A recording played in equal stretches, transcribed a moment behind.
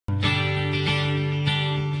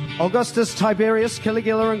Augustus, Tiberius,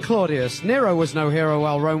 Caligula, and Claudius. Nero was no hero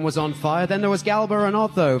while Rome was on fire. Then there was Galba and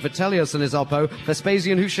Otho, Vitellius and his Oppo,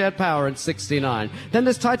 Vespasian, who shared power in 69. Then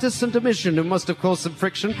there's Titus and Domitian, who must have caused some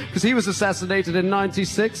friction because he was assassinated in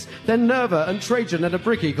 96. Then Nerva and Trajan and a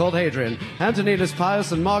brickie called Hadrian. Antoninus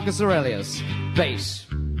Pius and Marcus Aurelius. Base.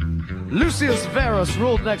 Lucius Verus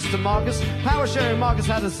ruled next to Marcus. Power-sharing Marcus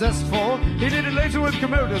had a zest for. He did it later with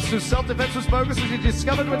Commodus, whose self-defense was bogus as he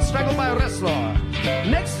discovered when strangled by a wrestler.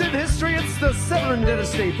 Next in history, it's the Severan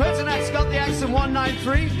dynasty. Pertinax got the axe in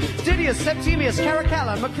 193. Didius, Septimius,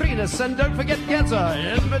 Caracalla, Macrinus, and don't forget Geta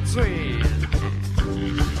in between.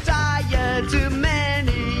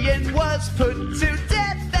 Diadumenian was put to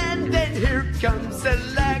death, and then here comes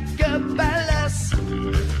Elagabalus.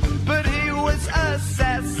 But he was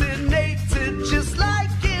assassinated just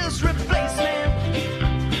like his replacement,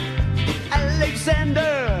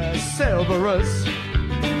 Alexander Severus.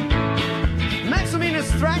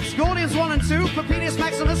 Maximinus Thrax, Gordians 1 and 2, Papinius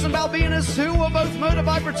Maximus and Balbinus, who were both murdered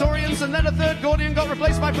by Praetorians, and then a third Gordian got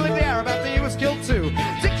replaced by Philip the Arab after he was killed too.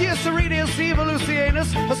 Dicius Aurelius, Eva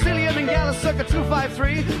Lucianus, Hostilian and Gallus circa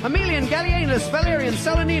 253, Aemilian, Gallienus, Valerian,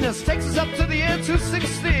 Saturninus takes us up to the year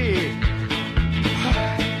 260.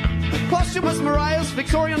 Posthumus Marius,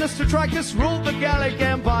 Victorianus Tetricus ruled the Gallic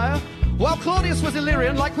Empire, while Claudius was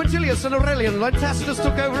Illyrian like Quintilius and Aurelian. Tacitus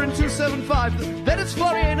took over in 275. Then it's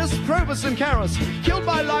Florianus, Probus and Carus, killed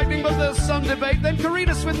by lightning, but there's some debate. Then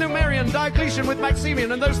Carinus with Numerian, Diocletian with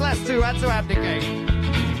Maximian, and those last two had to abdicate.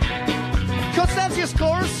 Constantius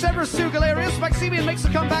Chlorus, Severus II Galerius, Maximian makes a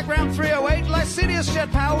comeback round 308, Licinius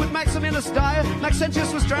shed power with Maximinus Dire,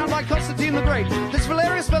 Maxentius was drowned by Constantine the Great. There's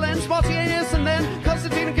Valerius Valens, Martianus, and then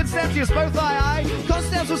Constantine and Constantius, both I.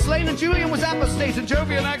 Constans was slain and Julian was apostate, and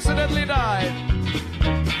Jovian accidentally died.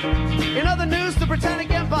 In other news, the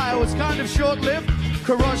Britannic Empire was kind of short-lived,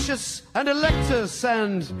 Carausius and Electus,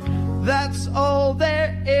 and that's all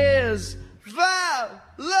there is.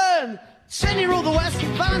 Sheni ruled the west,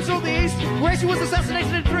 Valens ruled the east, Horatius was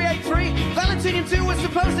assassinated in 383, Valentinian II was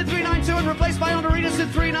deposed in 392 and replaced by Honorius in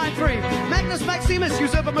 393, Magnus Maximus,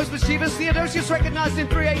 usurper most mischievous, Theodosius recognized in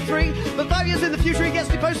 383, but 5 years in the future he gets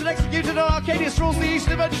deposed and executed, and Arcadius rules the east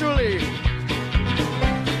eventually.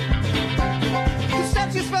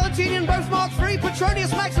 Constantius Valentinian, both Mark III,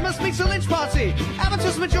 Petronius Maximus meets a lynch party.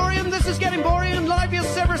 Avitus Majorium, this is getting boring, and Livius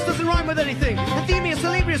Severus doesn't rhyme with anything. Anthemius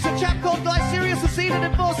Alibrius, a chap called Glycerius, succeeded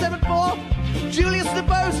in 474. Julius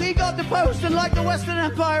deposed, he got deposed, and like the Western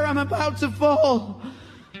Empire, I'm about to fall.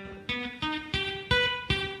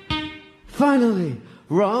 Finally,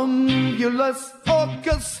 Romulus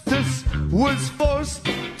Augustus was forced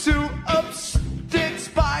to sticks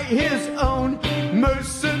by his own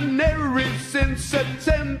mercenaries in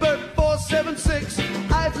September 476.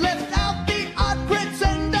 I've left out the odd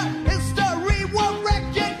pretender, history will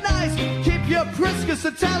recognize. Keep your Priscus,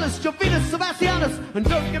 Attalus, Jovinus, Sebastianus, and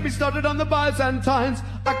don't get me started on the Byzantines.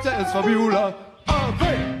 Acta est fabula,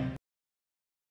 Ave!